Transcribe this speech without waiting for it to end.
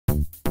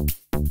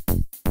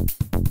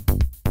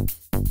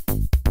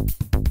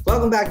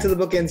Welcome back to the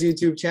BookEnds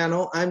YouTube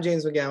channel. I'm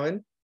James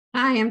McGowan.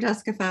 Hi, I'm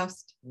Jessica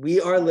Faust. We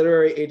are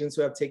literary agents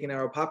who have taken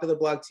our popular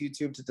blog to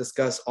YouTube to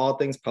discuss all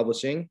things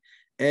publishing.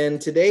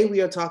 And today we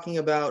are talking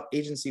about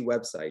agency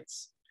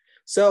websites.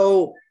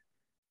 So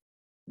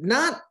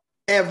not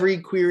every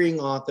querying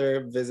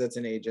author visits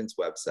an agent's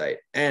website.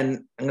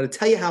 And I'm going to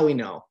tell you how we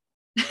know.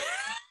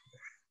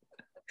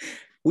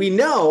 We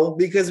know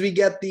because we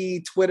get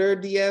the Twitter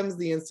DMs,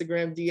 the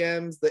Instagram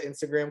DMs, the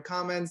Instagram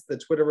comments, the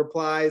Twitter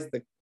replies,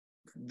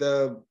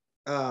 the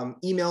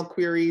email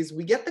queries.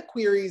 We get the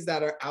queries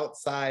that are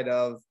outside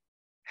of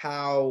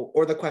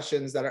or the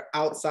questions that are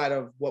outside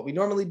of what we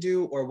normally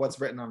do or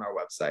what's written on our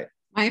website.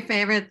 My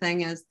favorite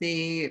thing is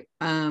the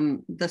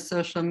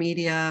social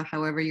media,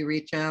 however you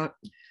reach out.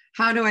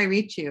 How do I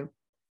reach you?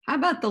 How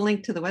about the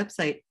link to the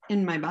website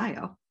in my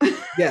bio?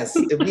 Yes.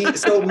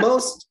 So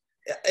most,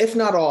 if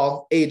not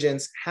all,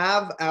 agents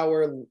have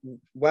our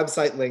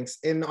website links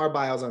in our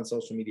bios on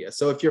social media.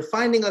 So if you're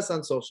finding us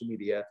on social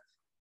media,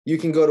 you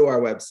can go to our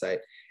website.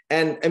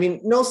 And I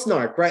mean, no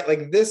snark, right?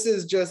 Like this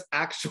is just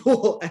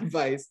actual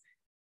advice.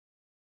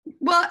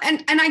 Well,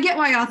 and I get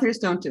why authors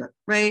don't do it,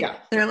 right? Yeah.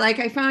 They're like,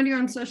 I found you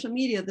on social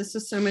media. This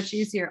is so much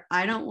easier.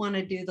 I don't want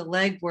to do the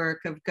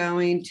legwork of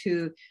going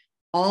to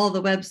all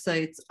the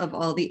websites of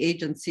all the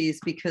agencies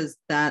because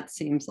that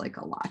seems like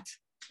a lot.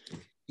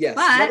 Yes,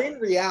 but in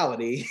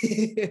reality,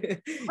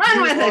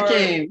 run with it,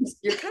 James.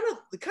 You're kind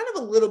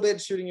of a little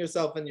bit shooting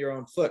yourself in your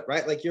own foot,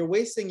 right? Like you're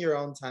wasting your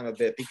own time a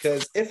bit,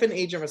 because if an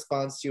agent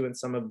responds to you in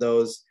some of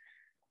those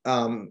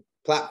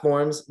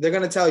platforms, they're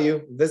going to tell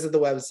you, visit the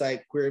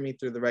website, query me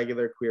through the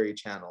regular query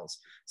channels.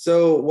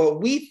 So what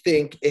we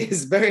think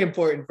is very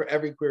important for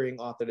every querying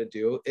author to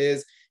do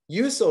is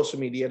use social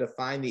media to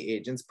find the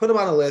agents, put them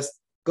on a list,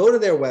 go to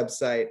their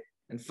website,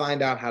 and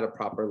find out how to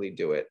properly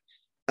do it.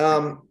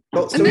 And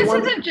this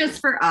isn't just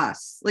for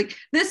us. Like,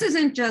 this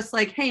isn't just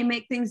like, hey,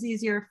 make things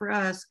easier for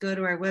us, go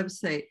to our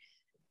website.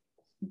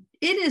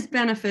 It is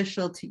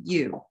beneficial to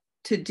you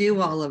to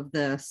do all of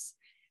this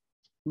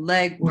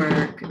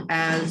legwork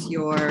as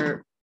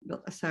your,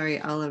 sorry,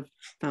 Olive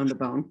found a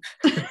bone.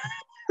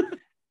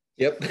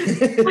 Yep.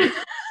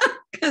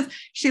 Because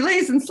she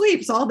lays and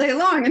sleeps all day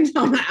long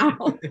until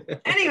now.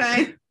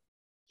 Anyway,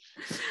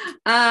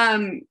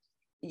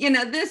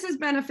 this is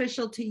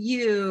beneficial to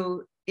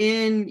you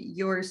in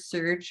your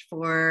search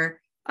for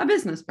a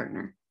business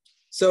partner.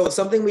 So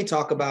something we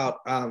talk about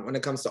when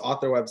it comes to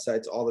author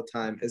websites all the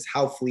time is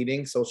how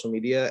fleeting social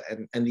media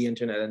and the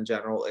internet in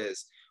general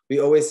is. We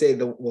always say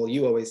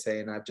you always say,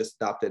 and I've just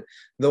adopted,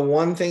 the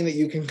one thing that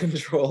you can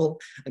control,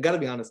 I gotta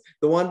be honest,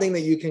 the one thing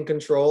that you can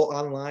control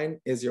online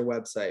is your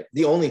website.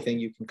 The only thing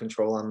you can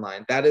control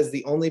online. That is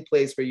the only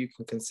place where you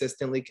can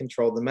consistently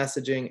control the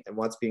messaging and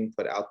what's being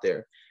put out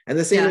there. And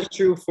the same is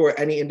true for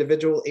any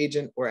individual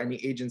agent or any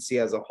agency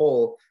as a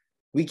whole.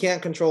 We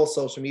can't control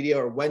social media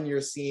or when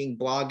you're seeing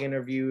blog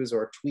interviews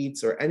or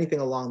tweets or anything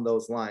along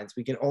those lines.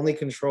 We can only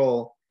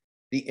control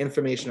the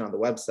information on the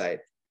website.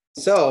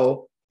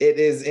 So it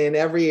is in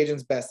every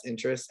agent's best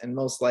interest and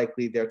most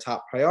likely their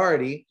top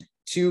priority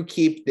to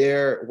keep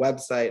their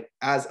website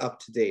as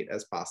up to date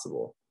as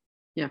possible.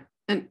 Yeah.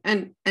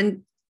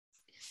 And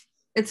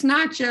it's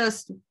not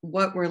just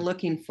what we're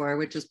looking for,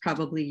 which is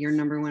probably your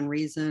number one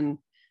reason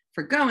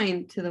for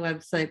going to the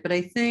website, but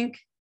I think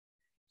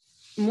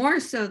more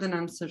so than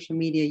on social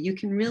media, you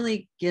can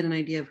really get an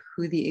idea of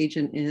who the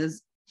agent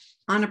is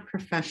on a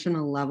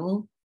professional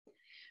level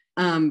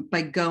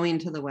by going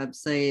to the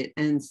website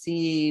and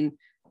seeing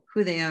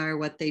who they are,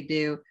 what they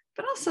do,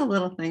 but also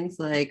little things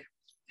like,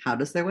 how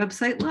does their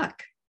website look?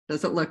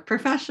 Does it look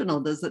professional?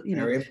 Does it,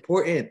 Very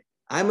important.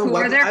 I'm a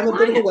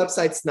bit of a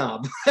website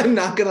snob. I'm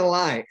not gonna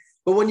lie.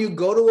 But when you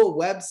go to a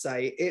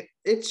website, it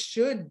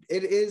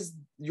is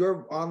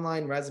your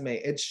online resume.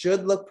 It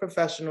should look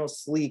professional,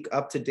 sleek,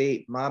 up to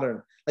date,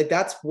 modern. Like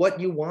that's what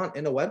you want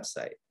in a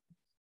website.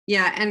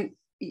 Yeah,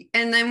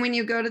 and then when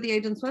you go to the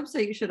agent's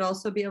website, you should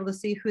also be able to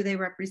see who they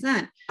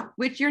represent,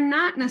 which you're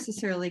not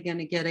necessarily going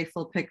to get a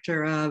full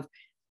picture of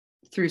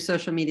through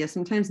social media.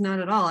 Sometimes not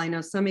at all. I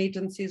know some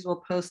agencies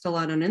will post a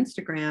lot on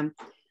Instagram.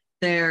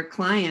 Their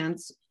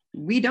clients,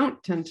 we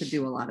don't tend to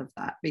do a lot of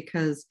that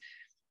because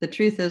the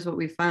truth is what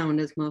we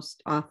found is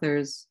most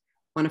authors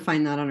want to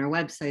find that on our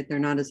website. They're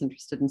not as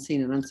interested in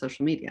seeing it on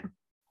social media.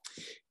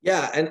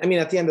 Yeah. And I mean,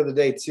 at the end of the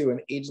day too, an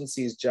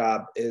agency's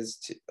job is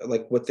to,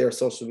 like with their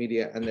social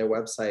media and their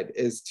website,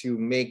 is to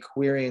make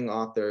querying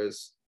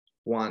authors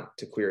want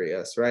to query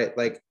us, right?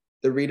 Like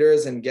the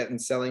readers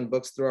and selling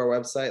books through our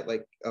website,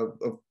 like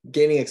of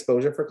gaining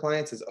exposure for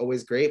clients is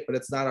always great, but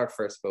it's not our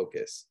first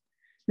focus.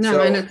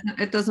 No, and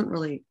it doesn't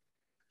really,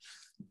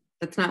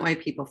 that's not why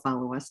people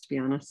follow us, to be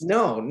honest.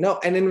 No.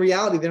 And in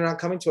reality, they're not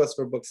coming to us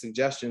for book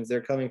suggestions.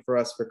 They're coming for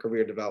us for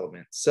career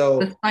development. So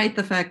despite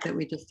the fact that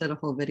we just did a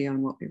whole video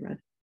on what we read.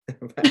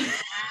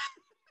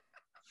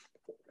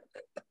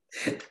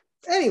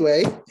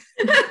 Anyway,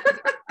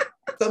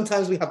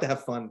 sometimes we have to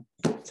have fun.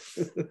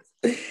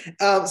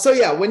 So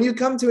yeah, when you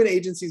come to an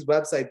agency's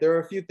website, there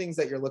are a few things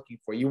that you're looking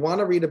for. You want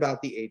to read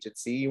about the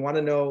agency. You want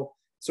to know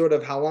sort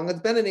of how long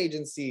it's been an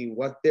agency,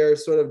 what their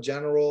sort of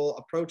general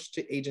approach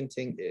to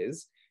agenting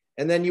is.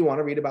 And then you want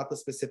to read about the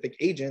specific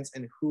agents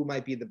and who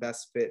might be the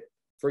best fit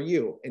for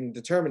you. In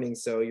determining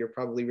so, you're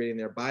probably reading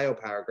their bio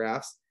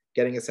paragraphs,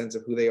 getting a sense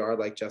of who they are,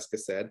 like Jessica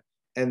said,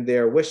 and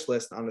their wish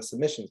list on the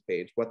submissions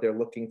page, what they're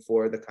looking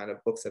for, the kind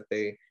of books that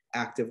they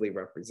actively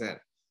represent.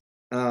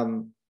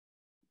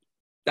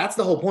 That's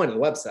the whole point of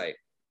the website.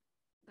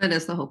 That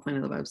is the whole point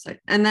of the website.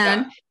 And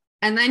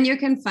then you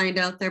can find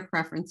out their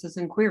preferences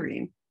in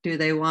querying. Do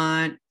they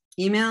want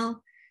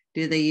email?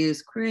 Do they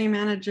use Query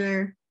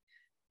Manager?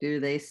 Do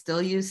they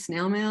still use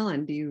snail mail?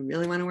 And do you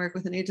really want to work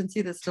with an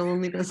agency that still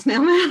only does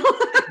snail mail?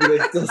 Do they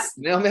still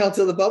snail mail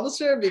to the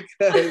publisher?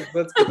 Because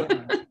let's go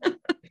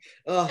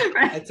on.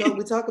 Right.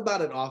 We talk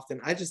about it often.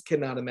 I just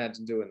cannot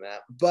imagine doing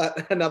that.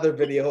 But another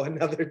video,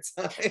 another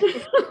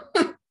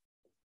time.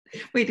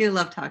 We do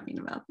love talking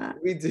about that.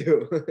 We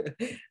do.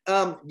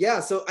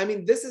 Yeah. So I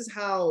mean, this is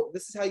how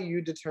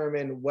you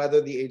determine whether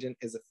the agent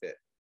is a fit.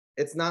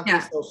 It's not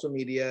through social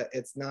media.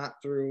 It's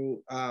not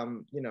through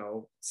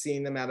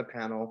seeing them at a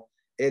panel.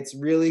 It's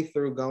really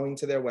through going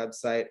to their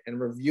website and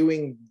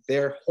reviewing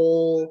their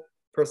whole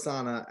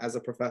persona as a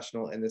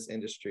professional in this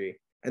industry,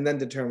 and then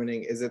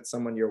determining, is it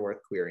someone you're worth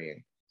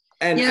querying?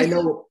 And I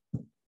know,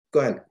 go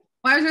ahead.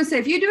 Well, I was going to say,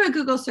 if you do a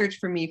Google search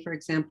for me, for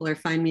example, or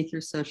find me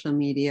through social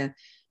media,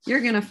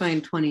 you're going to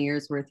find 20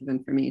 years worth of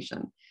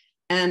information.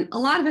 And a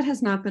lot of it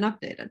has not been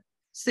updated.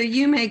 So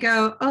you may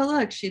go, oh,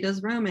 look, she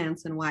does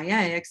romance and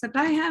YA, except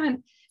I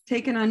haven't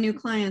taken on new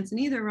clients in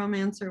either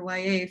romance or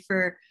YA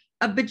for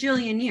a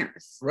bajillion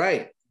years.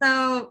 Right.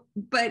 So,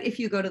 but if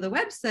you go to the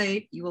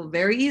website, you will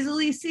very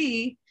easily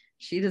see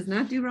she does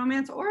not do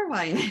romance or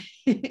YA.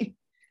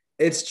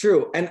 It's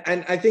true. And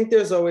I think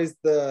there's always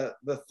the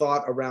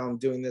thought around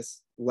doing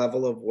this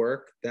level of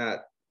work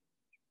that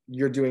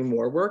you're doing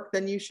more work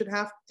than you should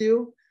have to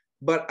do.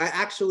 But I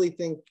actually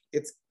think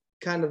it's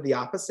kind of the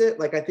opposite.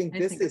 Like, I think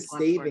this is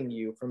saving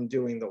you from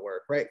doing the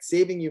work, right?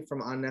 Saving you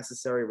from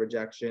unnecessary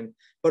rejection,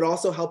 but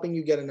also helping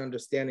you get an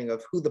understanding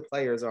of who the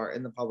players are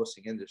in the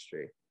publishing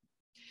industry.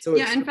 So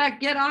yeah, in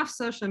fact, get off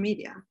social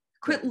media.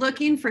 Quit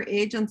looking for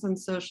agents on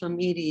social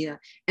media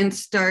and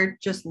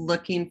start just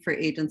looking for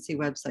agency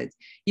websites.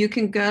 You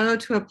can go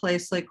to a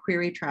place like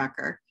Query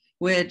Tracker,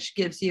 which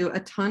gives you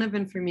a ton of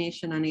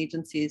information on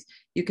agencies.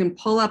 You can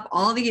pull up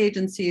all the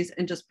agencies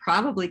and just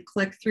probably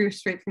click through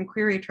straight from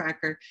Query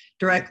Tracker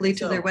directly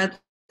to their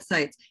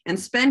websites, and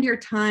spend your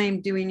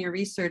time doing your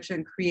research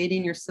and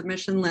creating your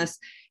submission list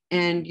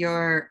and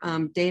your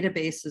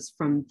databases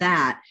from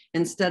that,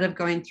 instead of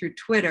going through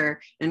Twitter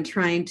and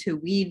trying to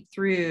weed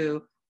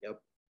through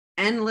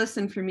endless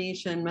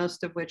information,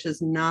 most of which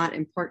is not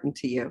important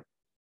to you,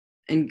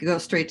 and go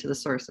straight to the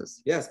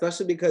sources. Yeah,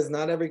 especially because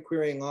not every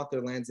querying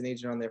author lands an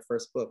agent on their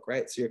first book,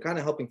 right? So you're kind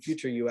of helping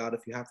future you out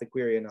if you have to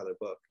query another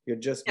book. You're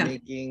just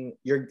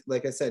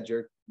like I said,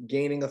 you're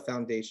gaining a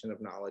foundation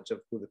of knowledge of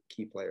who the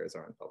key players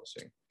are in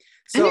publishing.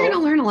 So, and you're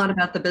going to learn a lot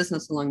about the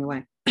business along the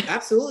way.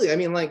 Absolutely. I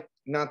mean, like,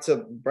 not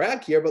to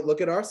brag here, but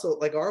look at our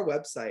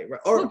website.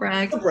 Or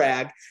brag.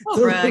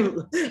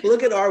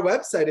 Look at our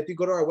website. If you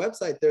go to our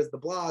website, there's the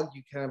blog.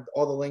 You can have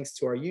all the links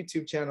to our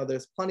YouTube channel.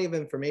 There's plenty of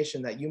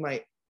information that you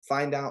might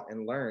find out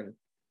and learn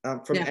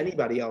from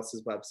anybody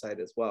else's website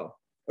as well.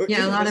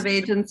 Yeah, a lot of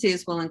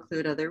agencies will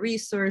include other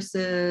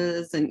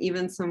resources, and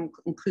even some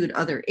include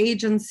other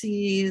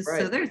agencies.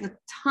 Right. So there's a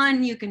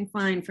ton you can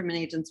find from an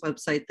agent's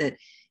website that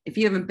if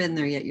you haven't been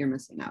there yet, you're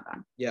missing out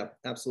on. Yeah,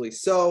 absolutely.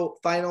 So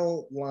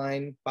final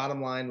line,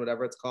 bottom line,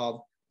 whatever it's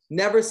called,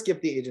 never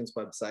skip the agent's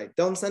website.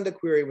 Don't send a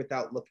query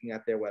without looking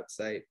at their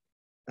website.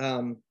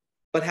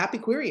 But happy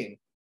querying.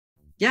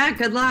 Yeah,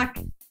 good luck.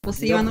 We'll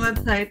see you on the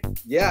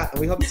website. Yeah, and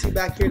we hope to see you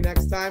back here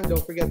next time.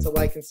 Don't forget to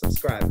like and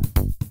subscribe.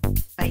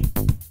 Bye.